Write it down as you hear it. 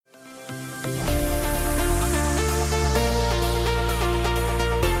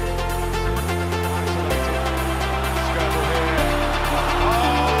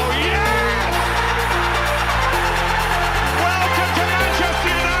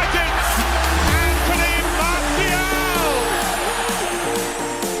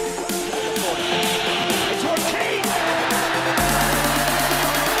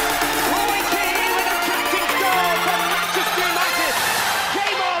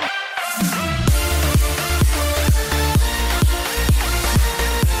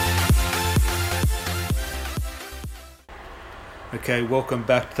Okay, welcome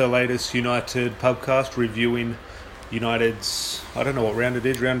back to the latest United pubcast reviewing United's, I don't know what round it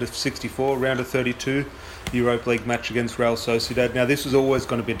is, round of 64, round of 32, Europa League match against Real Sociedad. Now, this was always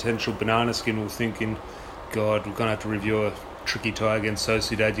going to be a potential banana skin. We were thinking, God, we're going to have to review a tricky tie against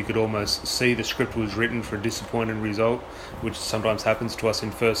Sociedad. You could almost see the script was written for a disappointing result, which sometimes happens to us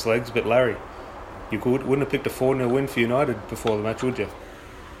in first legs. But Larry, you wouldn't have picked a 4-0 win for United before the match, would you?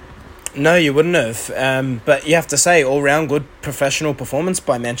 No, you wouldn't have. But you have to say, all-round good professional performance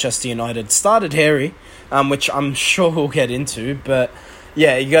by Manchester United. Started hairy, which I'm sure we'll get into. But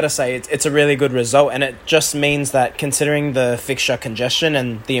yeah, you got to say it's a really good result. And it just means that considering the fixture congestion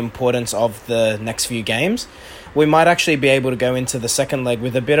and the importance of the next few games, we might actually be able to go into the second leg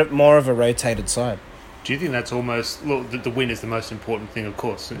with a bit more of a rotated side. Do you think that's almost... Look, the win is the most important thing, of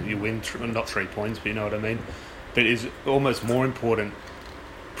course. You win, not 3 points, but you know what I mean. But is almost more important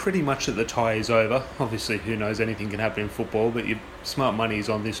pretty much that the tie is over. Obviously, who knows, anything can happen in football, but your smart money is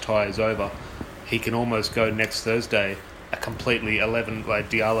on this tie is over. He can almost go next Thursday a completely 11, like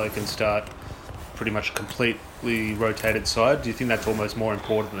Diallo can start pretty much completely rotated side. Do you think that's almost more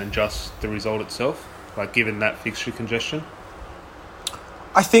important than just the result itself, like given that fixture congestion?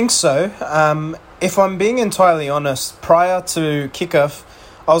 I think so. If I'm being entirely honest, prior to kickoff,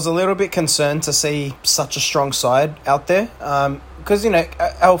 I was a little bit concerned to see such a strong side out there. Because,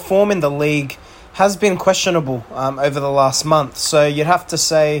 our form in the league has been questionable over the last month. So you'd have to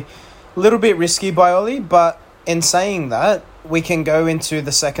say a little bit risky by Oli. But in saying that, we can go into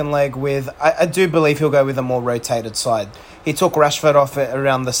the second leg with... I do believe he'll go with a more rotated side. He took Rashford off at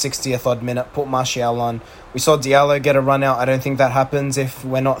around the 60th odd minute, put Martial on. We saw Diallo get a run out. I don't think that happens if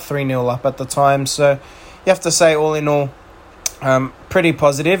we're not 3-0 up at the time. So you have to say, all in all, pretty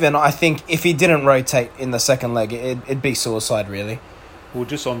positive, and I think if he didn't rotate in the second leg, it'd be suicide, really. Well,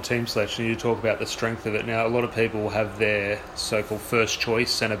 just on team selection, you talk about the strength of it. Now, a lot of people have their so-called first choice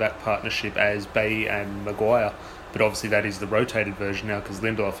centre-back partnership as Bailly and Maguire, but obviously that is the rotated version now because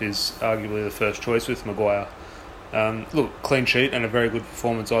Lindelof is arguably the first choice with Maguire. Look, clean sheet and a very good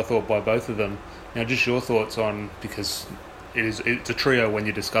performance, I thought, by both of them. Now, just your thoughts on, because it's a trio when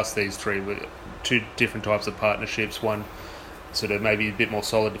you discuss these three, with two different types of partnerships. One sort of maybe a bit more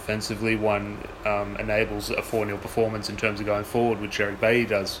solid defensively. One enables a 4-0 performance in terms of going forward, which Eric Bailly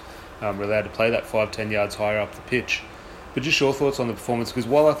does. We're allowed to play that 5-10 yards higher up the pitch. But just your thoughts on the performance, because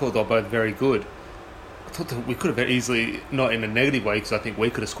while I thought they were both very good, I thought that we could have easily, not in a negative way, because I think we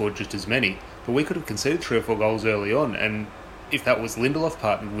could have scored just as many, but we could have conceded 3 or 4 goals early on, and if that was Lindelof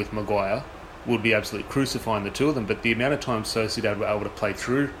partnered with Maguire, would be absolutely crucifying the two of them. But the amount of times Sociedad were able to play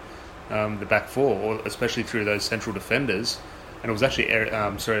through the back four, or especially through those central defenders, and it was actually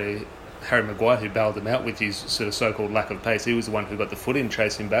Harry Maguire who bailed them out with his sort of so-called lack of pace. He was the one who got the foot in,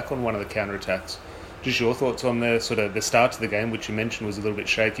 chasing back on one of the counter-attacks. Just your thoughts on the sort of the start to the game, which you mentioned was a little bit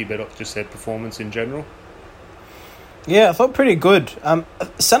shaky, but just their performance in general? Yeah, I thought pretty good.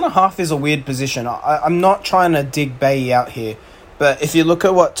 Centre-half is a weird position. I'm not trying to dig Bailly out here, but if you look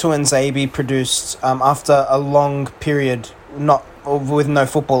at what Tuanzebe produced after a long period with no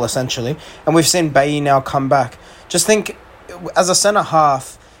football, essentially, and we've seen Bailly now come back, just think, as a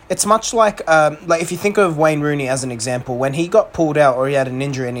centre-half, it's much like if you think of Wayne Rooney as an example, when he got pulled out or he had an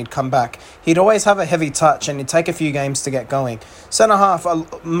injury and he'd come back, he'd always have a heavy touch and it'd take a few games to get going. Centre-half,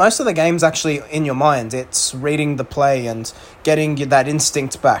 most of the game's actually in your mind. It's reading the play and getting that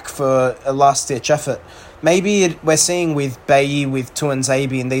instinct back for a last-ditch effort. Maybe we're seeing with Bailly, with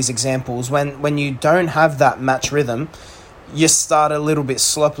Tuanzebe in these examples, when you don't have that match rhythm, you start a little bit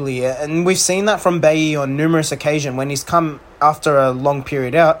sloppily. And we've seen that from Bailly on numerous occasions when he's come after a long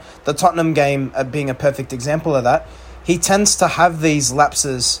period out. The Tottenham game being a perfect example of that. He tends to have these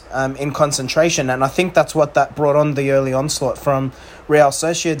lapses in concentration, and I think that's what that brought on the early onslaught from Real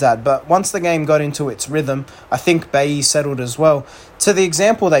Sociedad. But once the game got into its rhythm, I think Bailly settled as well. To the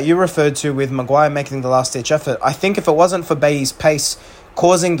example that you referred to with Maguire making the last-ditch effort, I think if it wasn't for Bailly's pace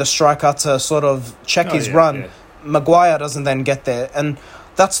causing the striker to sort of check his run, Maguire doesn't then get there. And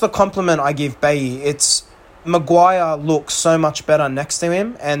that's the compliment I give Bailly. It's Maguire looks so much better next to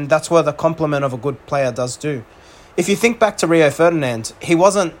him, and that's what the compliment of a good player does do. If you think back to Rio Ferdinand, he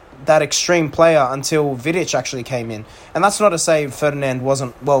wasn't that extreme player until Vidic actually came in. And that's not to say Ferdinand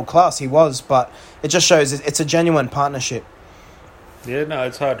wasn't world-class, he was, but it just shows it's a genuine partnership. Yeah, no,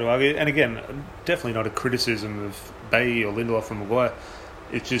 it's hard to argue. And again, definitely not a criticism of Bailly or Lindelof or Maguire.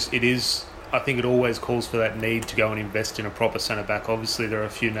 I think it always calls for that need to go and invest in a proper centre-back. Obviously, there are a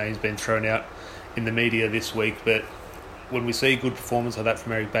few names being thrown out in the media this week, but when we see good performance like that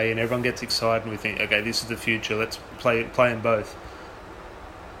from Eric Bailly and everyone gets excited and we think, okay, this is the future, let's play in both,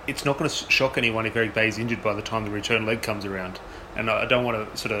 it's not going to shock anyone if Eric Bailly's injured by the time the return leg comes around. And I don't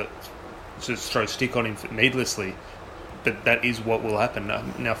want to sort of just throw stick on him needlessly, but that is what will happen.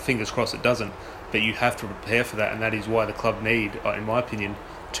 Now, fingers crossed it doesn't, but you have to prepare for that, and that is why the club need, in my opinion,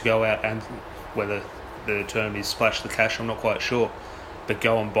 to go out and, whether the term is splash the cash, I'm not quite sure, but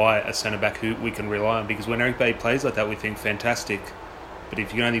go and buy a centre-back who we can rely on, because when Eric Bailly plays like that, we think fantastic, but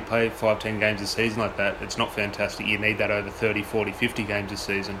if you can only play 5-10 games a season like that, it's not fantastic. You need that over 30, 40, 50 games a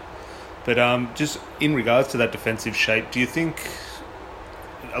season. But just in regards to that defensive shape, do you think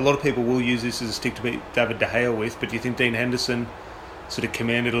a lot of people will use this as a stick to beat David De Gea with, but do you think Dean Henderson sort of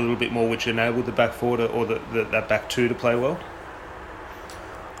commanded a little bit more, which enabled the back four or that back two to play well?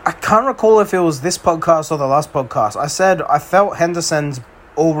 I can't recall if it was this podcast or the last podcast. I said I felt Henderson's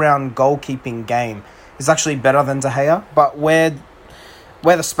all-round goalkeeping game is actually better than De Gea, but where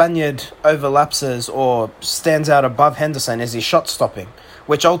the Spaniard overlaps or stands out above Henderson is his shot stopping,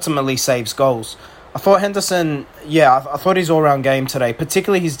 which ultimately saves goals. I thought Henderson, I thought his all-round game today,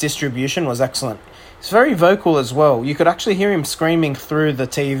 particularly his distribution, was excellent. He's very vocal as well. You could actually hear him screaming through the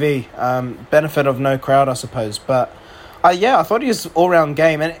TV. Benefit of no crowd, I suppose. But, I thought his all-round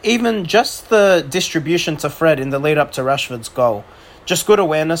game, and even just the distribution to Fred in the lead-up to Rashford's goal, just good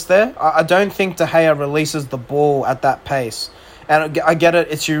awareness there. I don't think De Gea releases the ball at that pace. And I get it,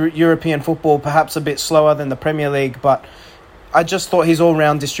 it's European football, perhaps a bit slower than the Premier League, but I just thought his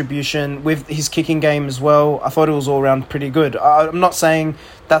all-round distribution with his kicking game as well, I thought it was all-round pretty good. I'm not saying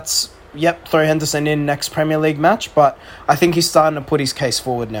that's, throw Henderson in next Premier League match, but I think he's starting to put his case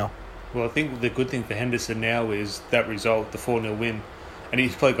forward now. Well, I think the good thing for Henderson now is that result, the 4-0 win, and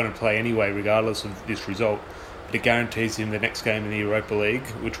he's probably going to play anyway regardless of this result, but it guarantees him the next game in the Europa League,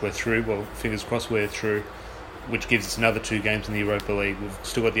 which we're through, well, fingers crossed we're through, which gives us another 2 games in the Europa League. We've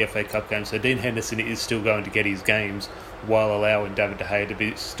still got the FA Cup game, so Dean Henderson is still going to get his games while allowing David De Gea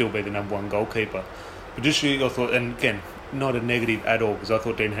to still be the number one goalkeeper. But just your thought, and again, not a negative at all, because I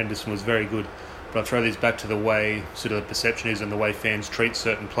thought Dean Henderson was very good, but I'll throw this back to the way sort of the perception is and the way fans treat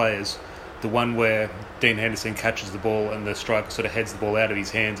certain players. The one where Dean Henderson catches the ball and the striker sort of heads the ball out of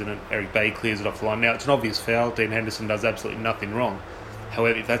his hands and Eric Bailly clears it off the line. Now, it's an obvious foul. Dean Henderson does absolutely nothing wrong.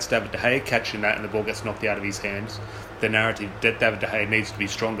 However, if that's David De Gea catching that and the ball gets knocked out of his hands, the narrative that David De Gea needs to be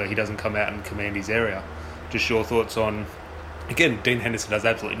stronger. He doesn't come out and command his area. Just your thoughts on, again, Dean Henderson does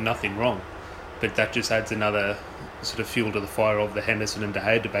absolutely nothing wrong, but that just adds another sort of fuel to the fire of the Henderson and De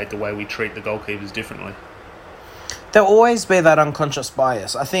Gea debate, the way we treat the goalkeepers differently. There'll always be that unconscious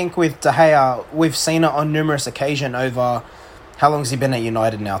bias. I think with De Gea, we've seen it on numerous occasions over, how long has he been at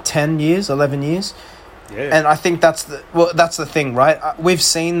United now? 10 years, 11 years? Yeah. And I think that's the thing, right? We've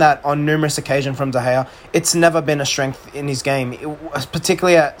seen that on numerous occasions from De Gea. It's never been a strength in his game,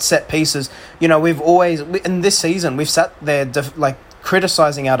 particularly at set pieces. You know, we've always, in this season, we've sat there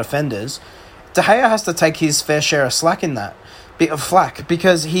criticising our defenders. De Gea has to take his fair share of slack in that, bit of flack,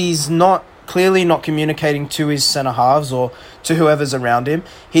 because he's clearly not communicating to his centre halves or to whoever's around him.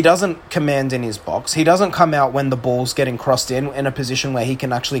 He doesn't command in his box. He doesn't come out when the ball's getting crossed in a position where he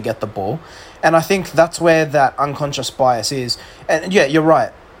can actually get the ball. And I think that's where that unconscious bias is. And yeah, you're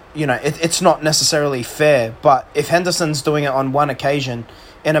right. You know, it's not necessarily fair, but if Henderson's doing it on one occasion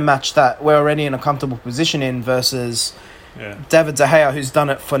in a match that we're already in a comfortable position in versus David De Gea, who's done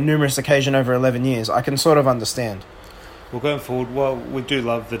it for numerous occasions over 11 years, I can sort of understand. Well, going forward, while we do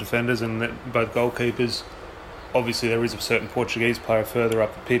love the defenders and both goalkeepers, obviously there is a certain Portuguese player further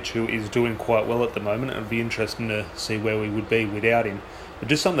up the pitch who is doing quite well at the moment. It would be interesting to see where we would be without him. But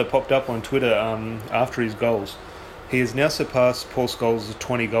just something that popped up on Twitter after his goals. He has now surpassed Paul Scholes'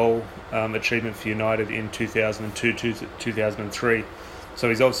 20-goal achievement for United in 2002-2003. So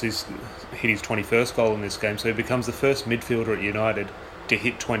he's obviously hit his 21st goal in this game. So he becomes the first midfielder at United to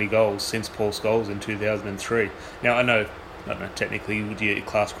hit 20 goals since Paul Scholes in 2003. Now, I don't know, technically, would you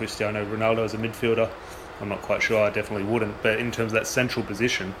class Cristiano Ronaldo as a midfielder? I'm not quite sure, I definitely wouldn't. But in terms of that central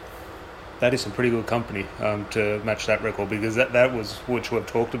position, that is some pretty good company to match that record, because that was, which we've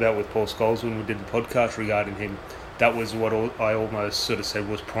talked about with Paul Scholes when we did the podcast regarding him, that was what I almost sort of said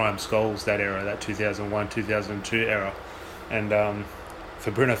was prime Scholes, that era, that 2001-2002 era. And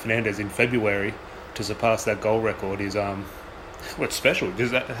for Bruno Fernandes in February to surpass that goal record is it's special,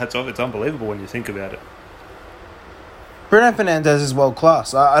 because hats off, it's unbelievable when you think about it. Bruno Fernandes is world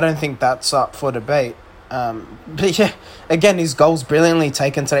class. I don't think that's up for debate. But yeah, again, his goal's brilliantly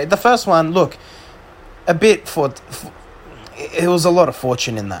taken today. The first one, look, it was a lot of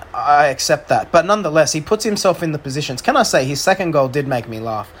fortune in that. I accept that. But nonetheless, he puts himself in the positions. Can I say, his second goal did make me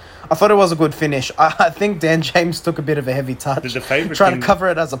laugh. I thought it was a good finish. I think Dan James took a bit of a heavy touch, trying to cover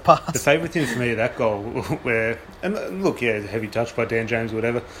it as a pass. The favourite thing for me, that goal, and look, yeah, heavy touch by Dan James,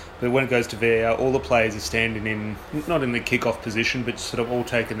 whatever, but when it goes to VAR, all the players are standing in, not in the kick-off position, but sort of all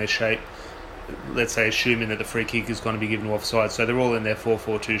taking their shape, let's say assuming that the free kick is going to be given to offside, so they're all in their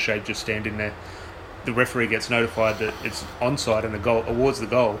 4-4-2 shape, just standing there. The referee gets notified that it's onside and the goal awards the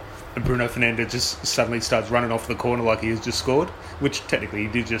goal, and Bruno Fernandes just suddenly starts running off the corner like he has just scored, which technically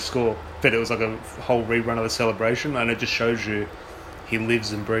he did just score, but it was like a whole rerun of the celebration, and it just shows you he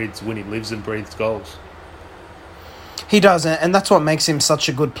lives and breathes winning, lives and breathes goals. He does, and that's what makes him such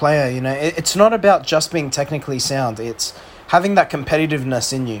a good player. You know, it's not about just being technically sound, it's having that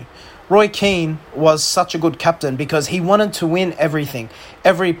competitiveness in you. Roy Keane was such a good captain because he wanted to win everything,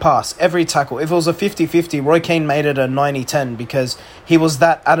 every pass, every tackle. If it was a 50-50, Roy Keane made it a 90-10 because he was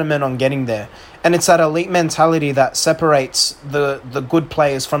that adamant on getting there. And it's that elite mentality that separates the good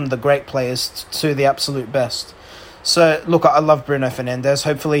players from the great players to the absolute best. So, look, I love Bruno Fernandes.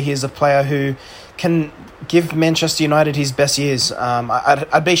 Hopefully he's a player who can give Manchester United his best years.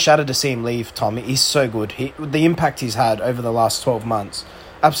 I'd be shattered to see him leave, Tom. He's so good. The impact he's had over the last 12 months.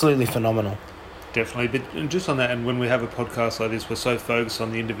 Absolutely phenomenal. Definitely, but just on that, and when we have a podcast like this, we're so focused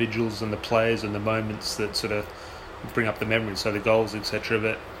on the individuals and the players and the moments that sort of bring up the memories, so the goals, etc.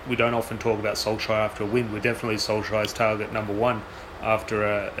 But we don't often talk about Solskjaer after a win. We're definitely Solskjaer's target number one after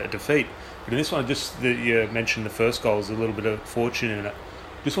a defeat. But in this one, just that you mentioned the first goal is a little bit of fortune in it.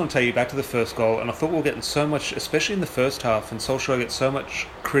 Just want to take you back to the first goal, and I thought we were getting so much, especially in the first half, and Solskjaer gets so much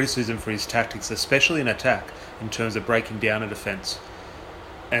criticism for his tactics, especially in attack, in terms of breaking down a defence.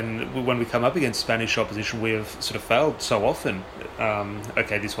 And when we come up against Spanish opposition, we have sort of failed so often.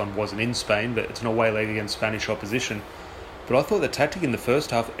 Okay, this one wasn't in Spain, but it's an away leg against Spanish opposition. But I thought the tactic in the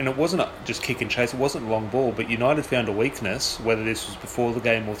first half, and it wasn't just kick and chase, it wasn't a long ball, but United found a weakness, whether this was before the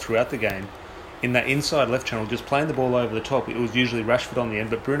game or throughout the game, in that inside left channel, just playing the ball over the top. It was usually Rashford on the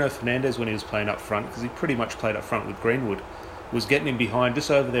end, but Bruno Fernandes, when he was playing up front, because he pretty much played up front with Greenwood, was getting him behind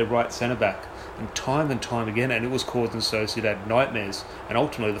just over their right centre-back. And time again, and it was causing Sociedad nightmares, and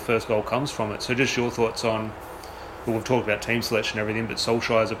ultimately the first goal comes from it. So just your thoughts on, well, we've talked about team selection and everything, but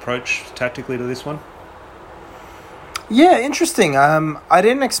Solskjaer's approach tactically to this one? Yeah, interesting. I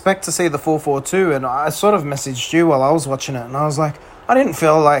didn't expect to see the 4-4-2, and I sort of messaged you while I was watching it, and I was like, I didn't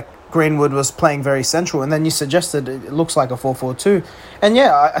feel like Greenwood was playing very central, and then you suggested it looks like a 4-4-2, and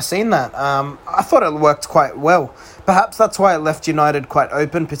yeah, I seen that. I thought it worked quite well. Perhaps that's why it left United quite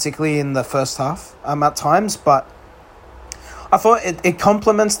open, particularly in the first half at times, but I thought it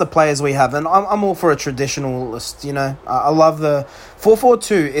complements the players we have, and I'm all for a traditionalist, you know. I love the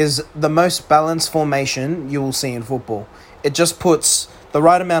 4-4-2 is the most balanced formation you will see in football. It just puts the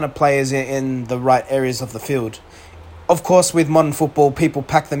right amount of players in the right areas of the field. Of course, with modern football, people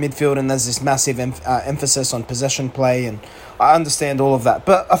pack the midfield and there's this massive emphasis on possession play, and I understand all of that.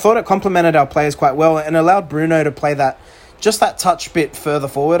 But I thought it complemented our players quite well and allowed Bruno to play that touch bit further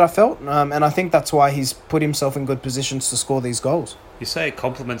forward, I felt. And I think that's why he's put himself in good positions to score these goals. You say it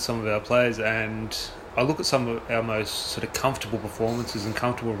complements some of our players, and I look at some of our most sort of comfortable performances and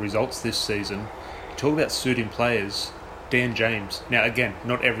comfortable results this season. You talk about suiting players, Dan James. Now, again,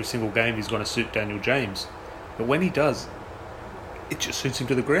 not every single game he's going to suit Daniel James. But when he does, it just suits him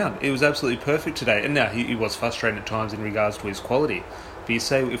to the ground. It was absolutely perfect today. And now he was frustrating at times in regards to his quality. But you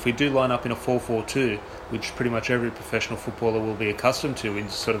say if we do line up in a 4-4-2, which pretty much every professional footballer will be accustomed to in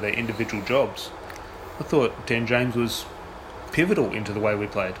sort of their individual jobs, I thought Dan James was pivotal into the way we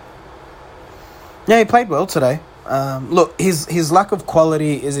played. Yeah, he played well today. Look, his lack of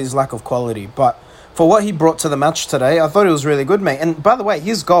quality is his lack of quality. But for what he brought to the match today, I thought it was really good, mate. And by the way,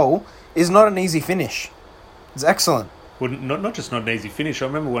 his goal is not an easy finish. It's excellent. Well, not just not an easy finish. I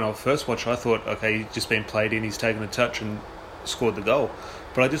remember when I first watched, I thought, okay, he's just been played in, he's taken a touch and scored the goal.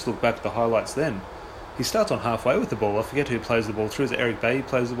 But I just looked back at the highlights then. He starts on halfway with the ball. I forget who plays the ball through. Is it Eric Bailly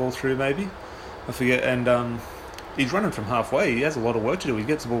plays the ball through, maybe? I forget. And he's running from halfway. He has a lot of work to do. He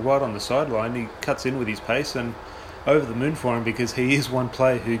gets the ball right on the sideline. He cuts in with his pace, and over the moon for him, because he is one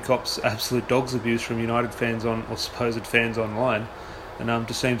player who cops absolute dog's abuse from United fans or supposed fans online. And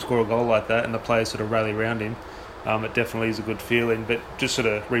to see him score a goal like that and the players sort of rally around him, it definitely is a good feeling. But just sort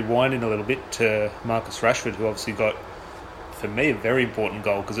of rewinding a little bit to Marcus Rashford, who obviously got, for me, a very important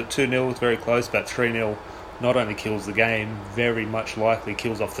goal, because at 2-0, it's very close, but 3-0 not only kills the game, very much likely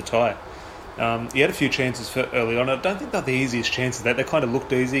kills off the tie. He had a few chances for early on. I don't think they're the easiest chances. They kind of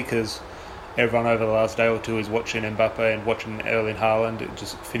looked easy because everyone over the last day or two is watching Mbappe and watching Erling Haaland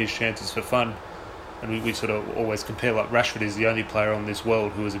just finish chances for fun. And we sort of always compare, like, Rashford is the only player on this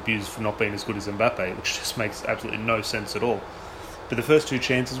world who is abused for not being as good as Mbappe, which just makes absolutely no sense at all. But the first two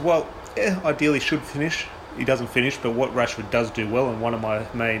chances, well, ideally should finish. He doesn't finish, but what Rashford does do well, and one of my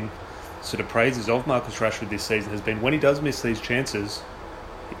main sort of praises of Marcus Rashford this season has been when he does miss these chances,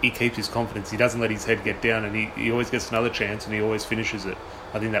 he keeps his confidence. He doesn't let his head get down, and he always gets another chance, and he always finishes it.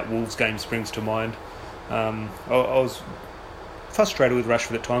 I think that Wolves game springs to mind. I was frustrated with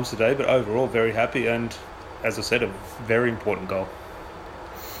Rashford at times today, but overall very happy, and as I said, a very important goal.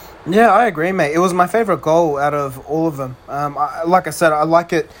 Yeah, I agree, mate. It was my favourite goal out of all of them. Like I said, I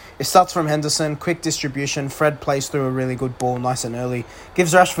like it. It starts from Henderson, quick distribution. Fred plays through a really good ball nice and early.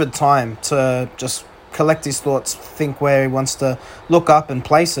 Gives Rashford time to just collect his thoughts, think where he wants to look up and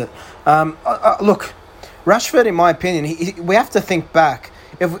place it. Look, Rashford, in my opinion, we have to think back.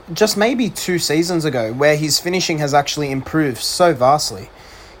 If just maybe 2 seasons ago, where his finishing has actually improved so vastly.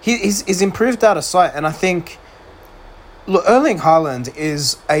 He's improved out of sight, and I think... Look, Erling Haaland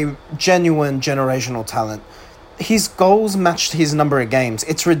is a genuine generational talent. His goals matched his number of games.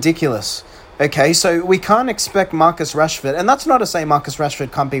 It's ridiculous. Okay, so we can't expect Marcus Rashford, and that's not to say Marcus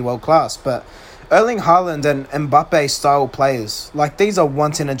Rashford can't be world class, but Erling Haaland and Mbappe style players, like these are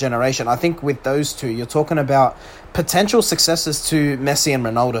once in a generation. I think with those two, you're talking about potential successors to Messi and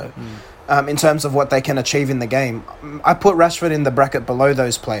Ronaldo in terms of what they can achieve in the game. I put Rashford in the bracket below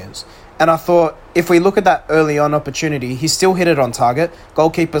those players. And I thought, if we look at that early on opportunity, he still hit it on target.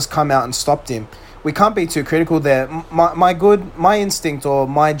 Goalkeepers come out and stopped him. We can't be too critical there. My instinct or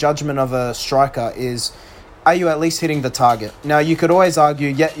my judgment of a striker is, are you at least hitting the target? Now, you could always argue,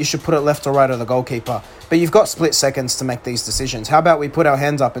 you should put it left or right of the goalkeeper. But you've got split seconds to make these decisions. How about we put our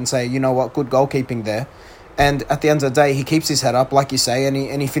hands up and say, you know what, good goalkeeping there. And at the end of the day, he keeps his head up, like you say,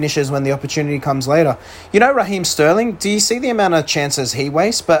 and he finishes when the opportunity comes later. You know, Raheem Sterling, do you see the amount of chances he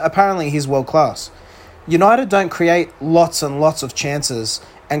wastes? But apparently he's world class. United don't create lots and lots of chances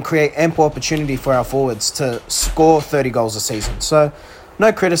and create ample opportunity for our forwards to score 30 goals a season. So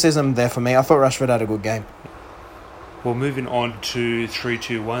no criticism there for me. I thought Rashford had a good game. Well, moving on to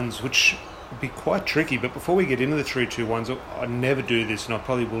 3-2-1s, which would be quite tricky. But before we get into the 3-2-1s, I never do this, and I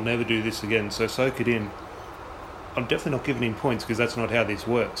probably will never do this again. So soak it in. I'm definitely not giving him points because that's not how this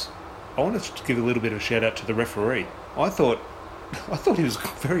works. I wanted to give a little bit of a shout out to the referee. I thought he was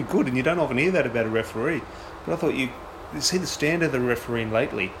very good, and you don't often hear that about a referee. But I thought you see the standard of the refereeing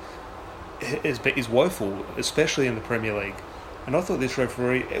lately is woeful, especially in the Premier League. And I thought this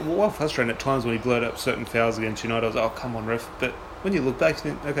referee, while frustrating at times when he blurred up certain fouls against United, I was like, oh, come on, ref. But when you look back,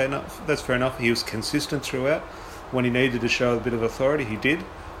 you think, okay, no, that's fair enough. He was consistent throughout. When he needed to show a bit of authority, he did.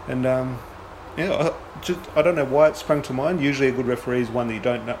 And I don't know why it sprung to mind. Usually a good referee is one that you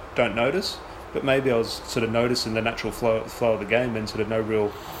don't notice, but maybe I was sort of noticing the natural flow of the game and sort of no real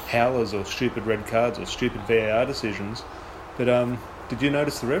howlers or stupid red cards or stupid VAR decisions. But did you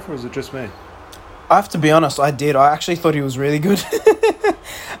notice the ref, or was it just me? I have to be honest, I did. I actually thought he was really good.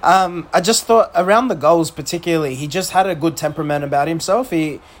 I just thought around the goals particularly, he just had a good temperament about himself.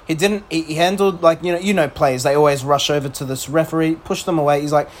 He handled, like, you know players, they always rush over to this referee, push them away.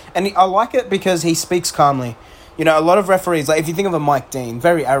 He's like, I like it because he speaks calmly. You know, a lot of referees, like if you think of a Mike Dean,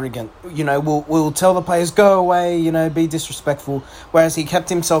 very arrogant, you know, will tell the players, go away, you know, be disrespectful. Whereas he kept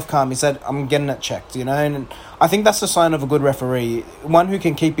himself calm. He said, I'm getting it checked, you know. And I think that's a sign of a good referee. One who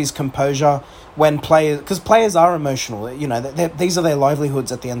can keep his composure when because players are emotional. You know, these are their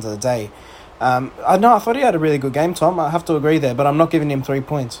livelihoods at the end of the day. I thought he had a really good game, Tom. I have to agree there, but I'm not giving him 3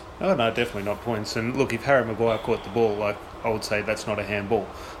 points. Oh, no, definitely not points. And look, if Harry Maguire caught the ball, like, I would say that's not a handball.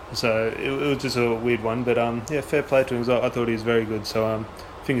 So it was just a weird one, but fair play to him. I thought he was very good. So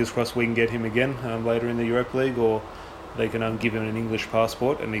fingers crossed we can get him again later in the Europa League, or they can give him an English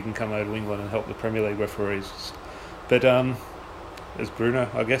passport and he can come over to England and help the Premier League referees. But as Bruno,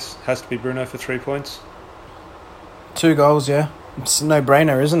 I guess, has to be Bruno for 3 points. 2 goals, yeah. It's a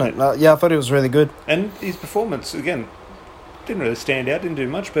no-brainer, isn't it? I thought he was really good. And his performance, again, didn't really stand out, didn't do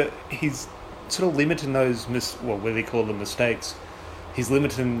much, but he's sort of limiting those, whether they call them mistakes, he's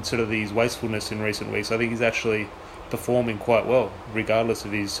limiting sort of these wastefulness in recent weeks. I think he's actually performing quite well, regardless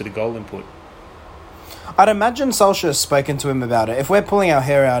of his sort of goal input. I'd imagine Solskjaer has spoken to him about it. If we're pulling our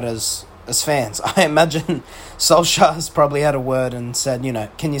hair out as fans, I imagine Solskjaer has probably had a word and said, you know,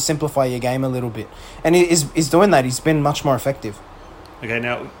 can you simplify your game a little bit? And he's doing that. He's been much more effective. Okay,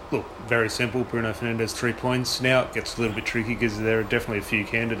 now, look, very simple. Bruno Fernandes, 3 points. Now it gets a little bit tricky because there are definitely a few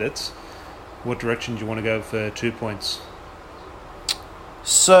candidates. What direction do you want to go for 2 points?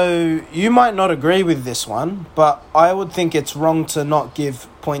 So, you might not agree with this one, but I would think it's wrong to not give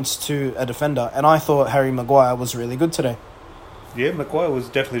points to a defender, and I thought Harry Maguire was really good today. Yeah, Maguire was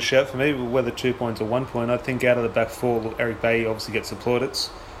definitely a shout for me, whether 2 points or 1 point. I think out of the back four, Eric Bailly obviously gets the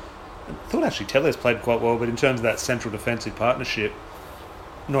plaudits. I thought actually Tellez played quite well, but in terms of that central defensive partnership,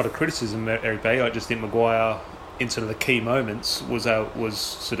 not a criticism of Eric Bailly. I just think Maguire, in sort of the key moments, was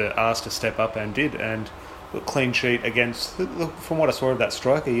sort of asked to step up and did. And look, clean sheet against. Look, from what I saw of that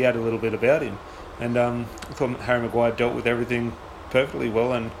striker, he had a little bit about him, and I thought Harry Maguire dealt with everything perfectly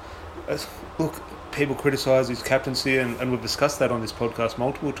well. And look, people criticise his captaincy, and we've discussed that on this podcast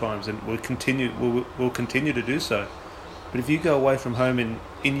multiple times, and we'll continue to do so. But if you go away from home in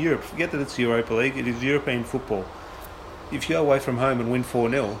Europe, forget that it's Europa League, it is European football. If you go away from home and win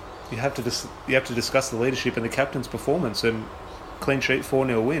 4-0, you have to discuss the leadership and the captain's performance, and clean sheet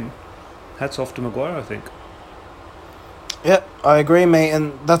 4-0 win. Hats off to Maguire, I think. Yeah, I agree, mate,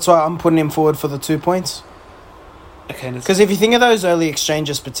 and that's why I'm putting him forward for the 2 points. Okay. Because if you think of those early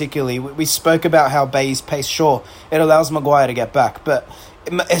exchanges particularly, we spoke about how Bailly's pace, sure, it allows Maguire to get back, but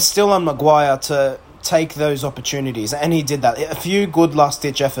it's still on Maguire to take those opportunities, and he did that. A few good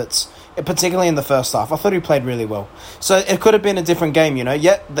last-ditch efforts, particularly in the first half. I thought he played really well. So it could have been a different game, you know.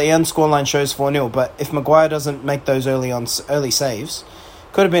 Yet the end scoreline shows 4-0, but if Maguire doesn't make those early saves,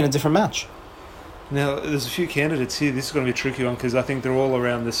 could have been a different match. Now, there's a few candidates here. This is going to be a tricky one because I think they're all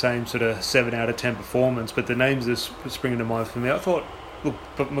around the same sort of 7 out of 10 performance, but the names that are springing to mind for me, I thought, look,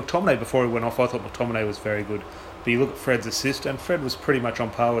 but McTominay, before he went off, I thought McTominay was very good. But you look at Fred's assist, and Fred was pretty much on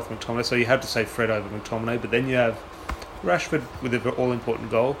par with McTominay, so you have to say Fred over McTominay. But then you have Rashford with an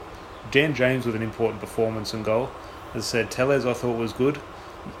all-important goal, Dan James with an important performance and goal. As I said, Tellez I thought was good.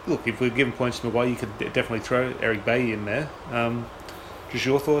 Look, if we're giving points to Maguire, you could definitely throw Eric Bailly in there. Just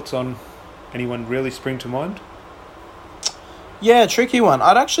your thoughts on anyone really spring to mind? Yeah, tricky one.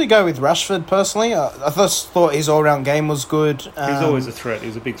 I'd actually go with Rashford personally. I just thought his all-round game was good. He was always a threat. He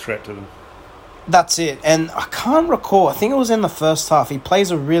was a big threat to them. That's it, and I can't recall. I think it was in the first half. He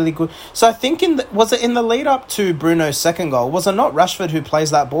plays a really good. So I think was it in the lead up to Bruno's second goal? Was it not Rashford who plays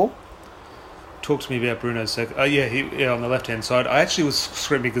that ball? Talk to me about Bruno's second. Oh yeah, on the left hand side. I actually was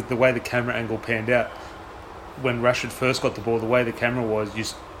screaming because the way the camera angle panned out when Rashford first got the ball, the way the camera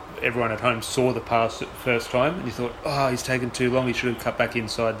was, everyone at home saw the pass first time, and you thought, oh, he's taken too long. He should have cut back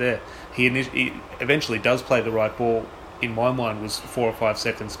inside there. He eventually does play the right ball. In my mind, was 4 or 5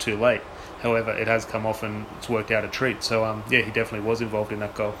 seconds too late. However, it has come off and it's worked out a treat. So, he definitely was involved in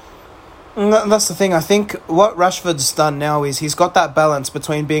that goal. That's the thing. I think what Rashford's done now is he's got that balance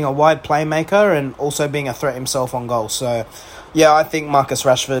between being a wide playmaker and also being a threat himself on goal. So, yeah, I think Marcus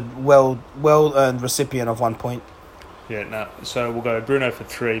Rashford, well-earned recipient of 1 point. Yeah, no. So we'll go Bruno for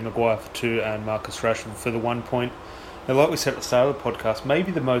 3, Maguire for 2, and Marcus Rashford for the 1 point. Now, like we said at the start of the podcast,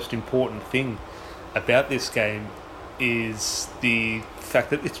 maybe the most important thing about this game is the fact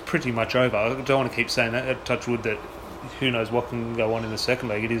that it's pretty much over. I don't want to keep saying that, touch wood, that who knows what can go on in the second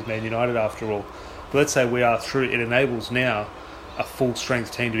leg. It is Man United after all. But let's say we are through. It enables now a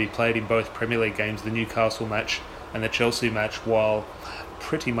full-strength team to be played in both Premier League games, the Newcastle match and the Chelsea match, while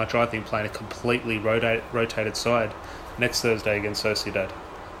pretty much, I think, playing a completely rotated side next Thursday against Sociedad.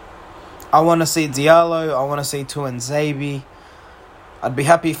 I want to see Diallo. I want to see Tuanzebe. I'd be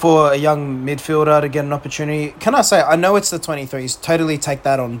happy for a young midfielder to get an opportunity. Can I say, I know it's the 23s, totally take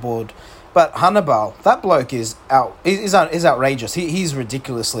that on board. But Hannibal, that bloke is outrageous. He's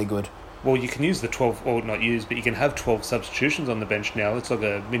ridiculously good. Well, you can use the 12, or not use, but you can have 12 substitutions on the bench now. It's like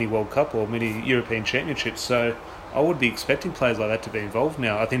a mini World Cup or mini European Championship. So I would be expecting players like that to be involved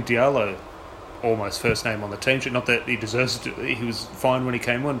now. I think Diallo, almost first name on the team sheet. Not that he deserves to. He was fine when he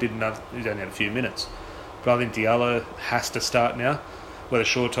came on. He only had a few minutes. But I think Diallo has to start now. Whether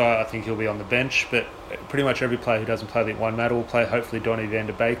Shortai, I think he'll be on the bench. But pretty much every player who doesn't play, I think Juan Mata will play. Hopefully Donny van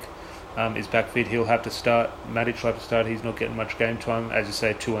der Beek is back fit. He'll have to start. Matic will have to start. He's not getting much game time. As you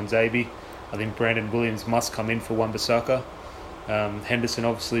say, Tuanzebe. I think Brandon Williams must come in for Wan-Bissaka. Henderson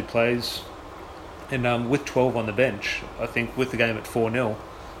obviously plays. And with 12 on the bench, I think with the game at 4-0,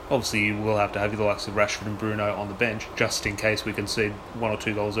 obviously you will have to have the likes of Rashford and Bruno on the bench, just in case we concede 1 or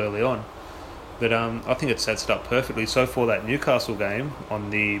 2 goals early on. But I think it sets it up perfectly. So for that Newcastle game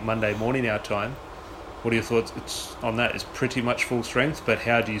on the Monday morning our time, what are your thoughts on that? It's pretty much full strength, but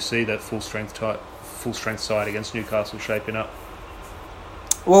how do you see that full strength side against Newcastle shaping up?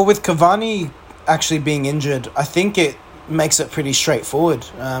 Well, with Cavani actually being injured, I think it makes it pretty straightforward.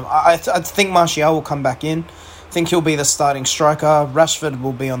 I think Martial will come back in. I think he'll be the starting striker. Rashford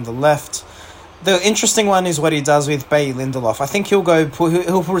will be on the left. The interesting one is what he does with Bailly Lindelof. I think he'll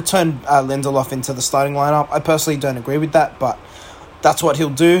return Lindelof into the starting lineup. I personally don't agree with that, but that's what he'll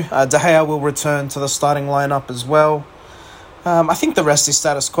do. De Gea will return to the starting lineup as well. I think the rest is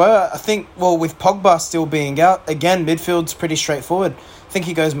status quo. I think, with Pogba still being out, again, midfield's pretty straightforward. I think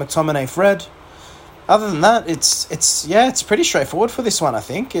he goes McTominay, Fred. Other than that, it's pretty straightforward for this one. I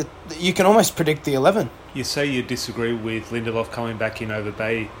think you can almost predict the 11. You say you disagree with Lindelof coming back in over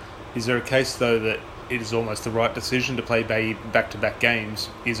Bailly. Is there a case though that it is almost the right decision to play Bailly back-to-back games?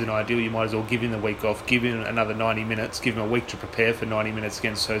 Isn't ideal. You might as well give him the week off, give him another 90 minutes, give him a week to prepare for 90 minutes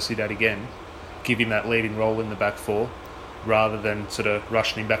against Sociedad again, give him that leading role in the back four, rather than sort of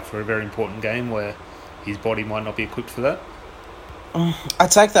rushing him back for a very important game where his body might not be equipped for that. I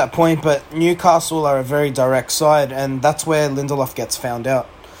take that point, but Newcastle are a very direct side, and that's where Lindelof gets found out.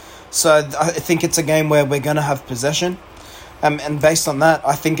 So I think it's a game where we're going to have possession. And based on that,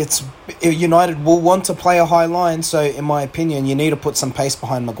 I think United will want to play a high line. So, in my opinion, you need to put some pace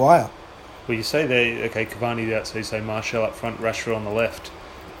behind Maguire. Well, you say there, okay, Cavani out, so you say Martial up front, Rashford on the left.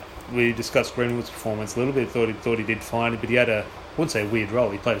 We discussed Greenwood's performance a little bit. Thought he did fine, but he had I wouldn't say a weird role.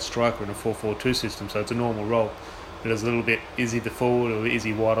 He played a striker in a 4-4-2 system, so it's a normal role. But it was a little bit, is he the forward or is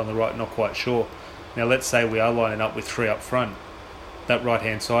he wide on the right? Not quite sure. Now, let's say we are lining up with three up front. That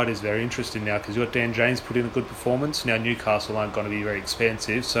right-hand side is very interesting now because you've got Dan James put in a good performance. Now, Newcastle aren't going to be very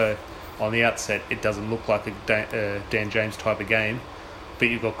expansive, so on the outset, it doesn't look like a Dan James type of game. But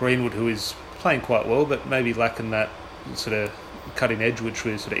you've got Greenwood, who is playing quite well, but maybe lacking that sort of cutting edge which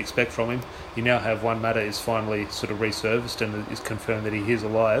we sort of expect from him. You now have Juan Mata is finally sort of resurfaced and is confirmed that he is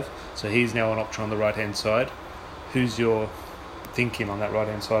alive, so he's now an option on the right-hand side. Who's your thinking on that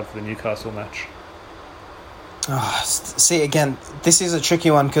right-hand side for the Newcastle match? See, again, this is a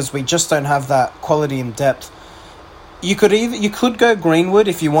tricky one because we just don't have that quality and depth. You could go Greenwood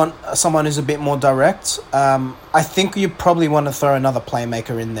if you want someone who's a bit more direct. I think you probably want to throw another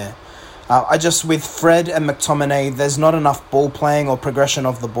playmaker in there. With Fred and McTominay, there's not enough ball playing or progression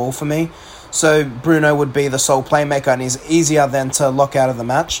of the ball for me. So Bruno would be the sole playmaker and is easier than to lock out of the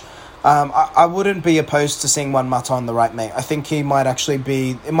match. I wouldn't be opposed to seeing Juan Mata on the right, mate. I think it might actually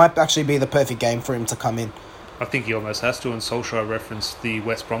be the perfect game for him to come in. I think he almost has to, and Solskjaer referenced the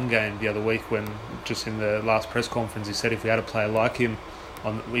West Brom game the other week when, just in the last press conference, he said if we had a player like him,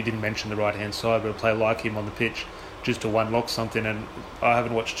 we didn't mention the right-hand side, but a player like him on the pitch, just to unlock something. And I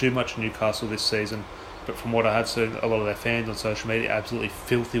haven't watched too much Newcastle this season, but from what I have seen, a lot of their fans on social media absolutely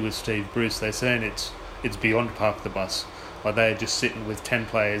filthy with Steve Bruce. They're saying it's beyond park the bus. Like they're just sitting with 10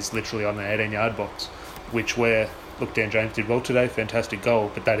 players literally on the 18-yard box, Dan James did well today, fantastic goal,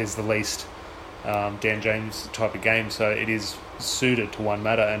 but that is the least Dan James type of game, so it is suited to Juan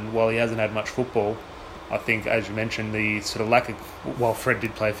Mata. And while he hasn't had much football, I think, as you mentioned, the sort of lack of, while Fred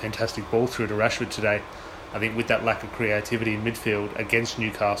did play a fantastic ball through to Rashford today, I think with that lack of creativity in midfield against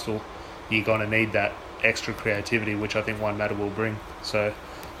Newcastle, you're going to need that extra creativity, which I think Juan Mata will bring. So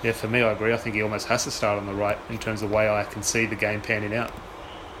yeah, for me, I agree. I think he almost has to start on the right in terms of the way I can see the game panning out.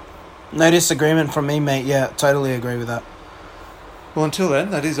 No disagreement from me, mate. Yeah, totally agree with that. Well, until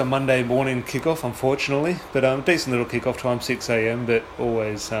then, that is a Monday morning kickoff, unfortunately. But decent little kickoff time, 6 a.m, but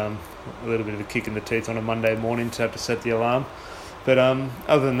always a little bit of a kick in the teeth on a Monday morning to have to set the alarm. But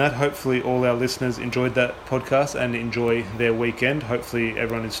other than that, hopefully all our listeners enjoyed that podcast and enjoy their weekend. Hopefully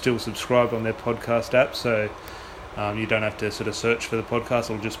everyone is still subscribed on their podcast app, so you don't have to sort of search for the podcast.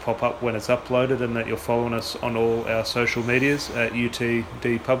 It'll just pop up when it's uploaded, and that you're following us on all our social medias at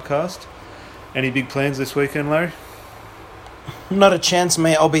UTD Pubcast. Any big plans this weekend, Larry? Not a chance,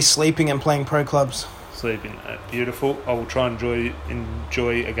 mate. I'll be sleeping and playing pro clubs. Sleeping. Beautiful. I will try and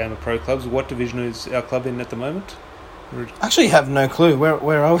enjoy a game of pro clubs. What division is our club in at the moment? I actually have no clue.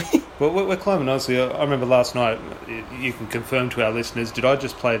 Where are we? Well, we're climbing nicely. I remember last night, you can confirm to our listeners, did I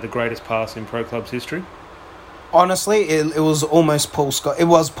just play the greatest pass in pro clubs history? Honestly, it was almost Paul Scholes. It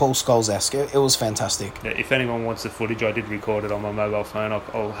was Paul Scholes-esque. It was fantastic. Yeah, if anyone wants the footage, I did record it on my mobile phone.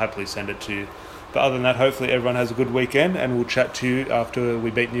 I'll happily send it to you. But other than that, hopefully everyone has a good weekend, and we'll chat to you after we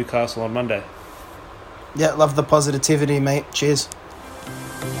beat Newcastle on Monday. Yeah, love the positivity, mate. Cheers.